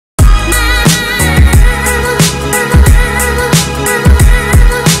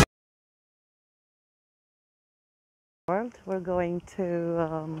we're going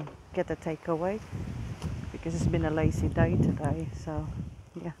to get a takeaway because it's been a lazy day today. So,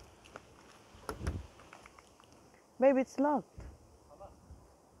 yeah. Maybe it's locked.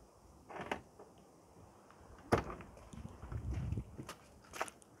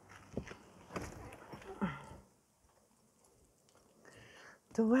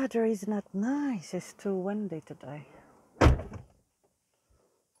 The weather is not nice. It's too windy today.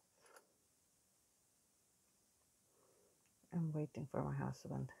 I'm waiting for my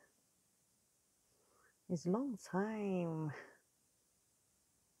husband. It's long time.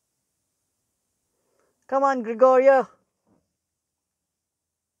 Come on, Gregorio.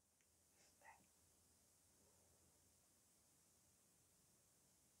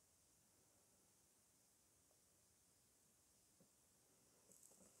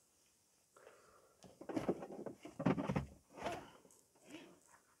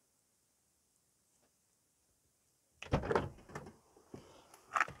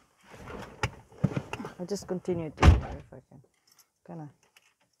 I'll just continue to if I can. Can I?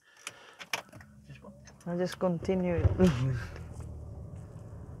 I'll just continue it.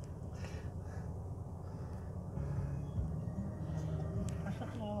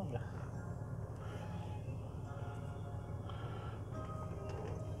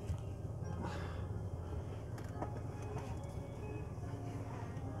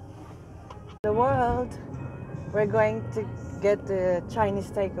 The world, we're going to get the Chinese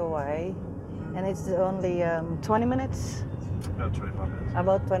takeaway, and it's only 20 minutes. About 25 minutes.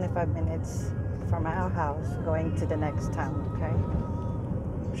 About 25 minutes from our house, going to the next town. Okay.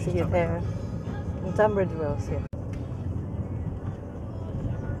 See you there. In Tunbridge Wells, yeah.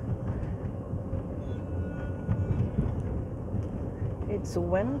 It's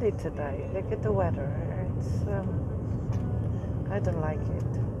windy today. Look at the weather. It's I don't like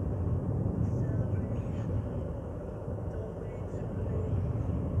it.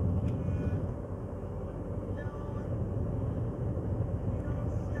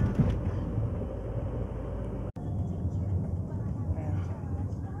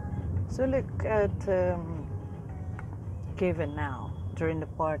 So look at Kevin now during the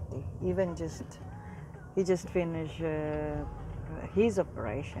party. He just finished his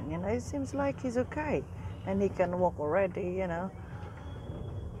operation. You know, it seems like he's okay, and he can walk already. You know.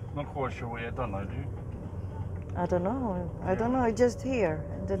 Not quite sure what he had done though, do you? I don't know. I don't know. It's just here,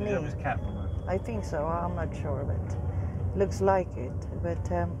 the Did he knee. have his cap on? I think so. I'm not sure, but looks like it. But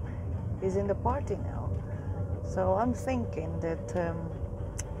he's in the party now, so I'm thinking that.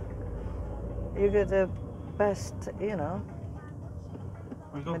 You get the best, you know,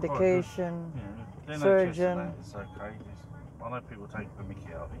 medication, surgeon. It's okay. I know people take the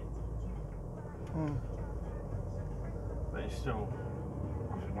mickey out of it. But it's still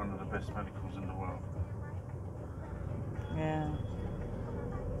one of the best medicals in the world. Yeah.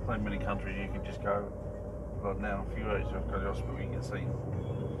 Not many countries you can just go, like now, if you go to the hospital, you can see,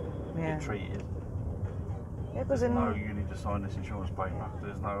 Yeah. get treated. Yeah, because No, you need to sign this insurance paper.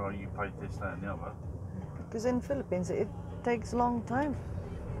 There's no, you paid this, that, and the other. Because in Philippines, it takes a long time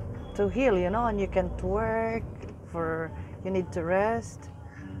to heal, you know, and you can't work, you need to rest.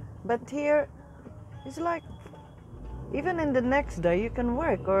 But here, it's like, even in the next day, you can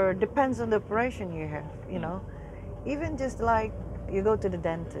work, or depends on the operation you have, you know. Even just like, you go to the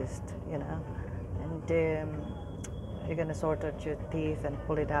dentist, you know, and you're gonna sort out your teeth and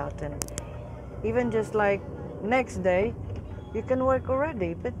pull it out, and even just like, next day, you can work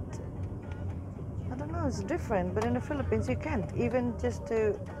already, but I don't know, it's different. But in the Philippines, you can't. Even just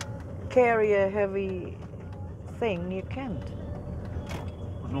to carry a heavy thing, you can't.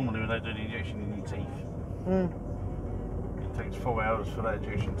 Because normally when they do the injection in your teeth, it takes 4 hours for that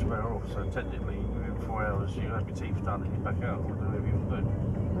injection to wear off. So technically, within 4 hours, you have your teeth done and you're back out, or do whatever you want to do.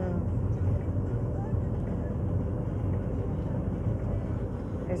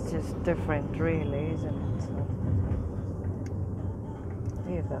 It's just different, really, isn't it? So,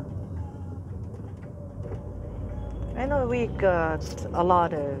 there you go. I know we got a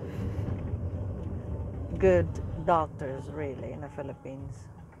lot of good doctors, really, in the Philippines.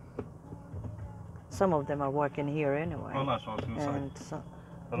 Some of them are working here anyway. Oh, that's what I was going to say. So,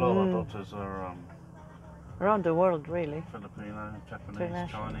 A lot of our doctors are around the world, really. Filipino, Japanese,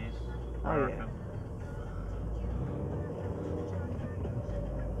 International. Chinese, Oh, American. yeah.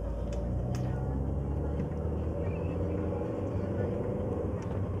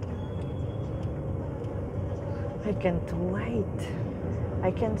 I can't wait.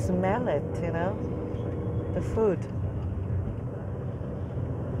 I can smell it, you know, the food.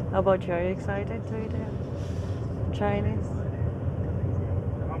 How about you? Are you excited to eat it? Chinese?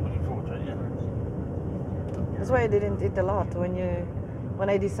 I'm looking forward to it, yeah. That's why I didn't eat a lot when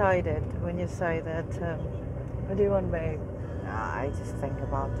I decided, when you say that, what do you want, babe? I just think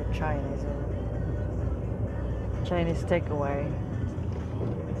about the Chinese takeaway.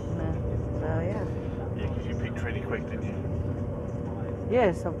 No. So yeah. Yeah, because you picked really quick, didn't you?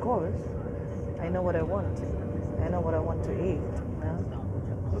 Yes, of course. I know what I want. I know what I want to eat. No?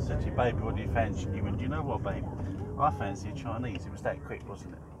 I said to you, baby, what do you fancy? You went, do you know what, babe? I fancy Chinese. It was that quick,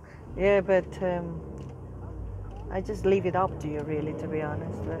 wasn't it? Yeah, but I just leave it up to you, really, to be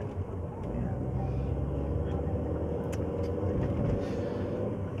honest. But, yeah.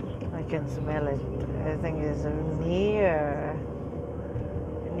 I can smell it. I think it's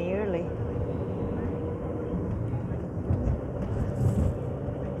nearly.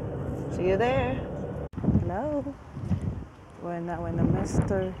 See you there. Hello. We're now in the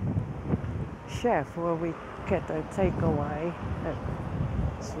master chef where we get our takeaway.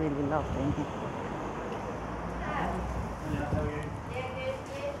 It's really lovely. Yeah, how are you?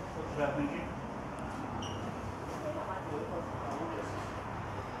 What's about me?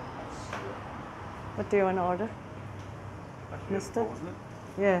 What do you want to order? Mister? Wasn't it?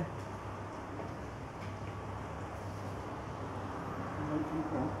 Yeah.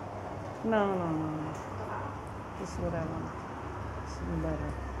 No. This is what I want. This is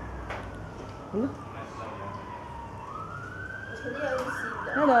better. Hmm?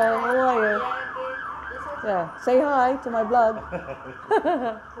 Hello, how are you? Yeah, say hi to my blog.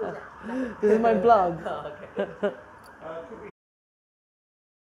 This is my blog.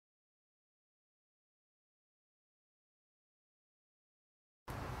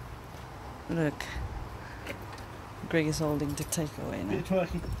 Look, Greg is holding the takeaway now. Bit of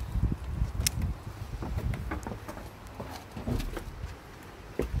turkey.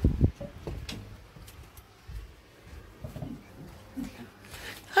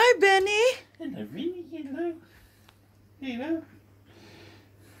 Hi, Benny. Hello, Vinny. Hello. Hello.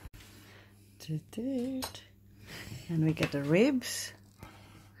 And we get the ribs,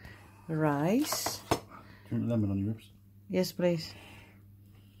 rice. Do you want lemon on your ribs? Yes, please.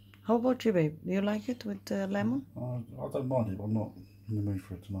 How about you, babe? Do you like it with lemon? I don't mind it, but I'm not in the mood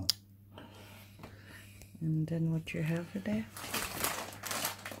for it tonight. And then what you have there?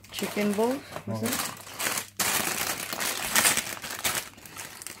 Chicken balls, was it?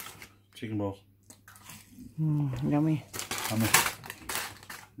 Chicken balls. Yummy.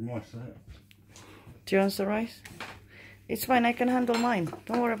 Nice, isn't it? Do you want the rice? It's fine, I can handle mine.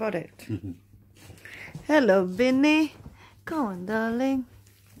 Don't worry about it. Hello, Benny. Go on, darling.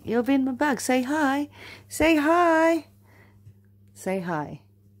 You'll be in my bag. Say hi. Say hi. Say hi.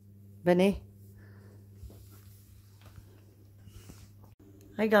 Benny.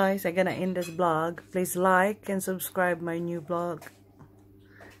 Hi guys, I'm gonna end this vlog. Please like and subscribe my new blog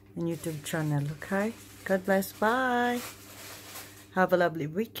and YouTube channel, okay? God bless. Bye. Have a lovely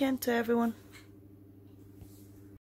weekend to everyone.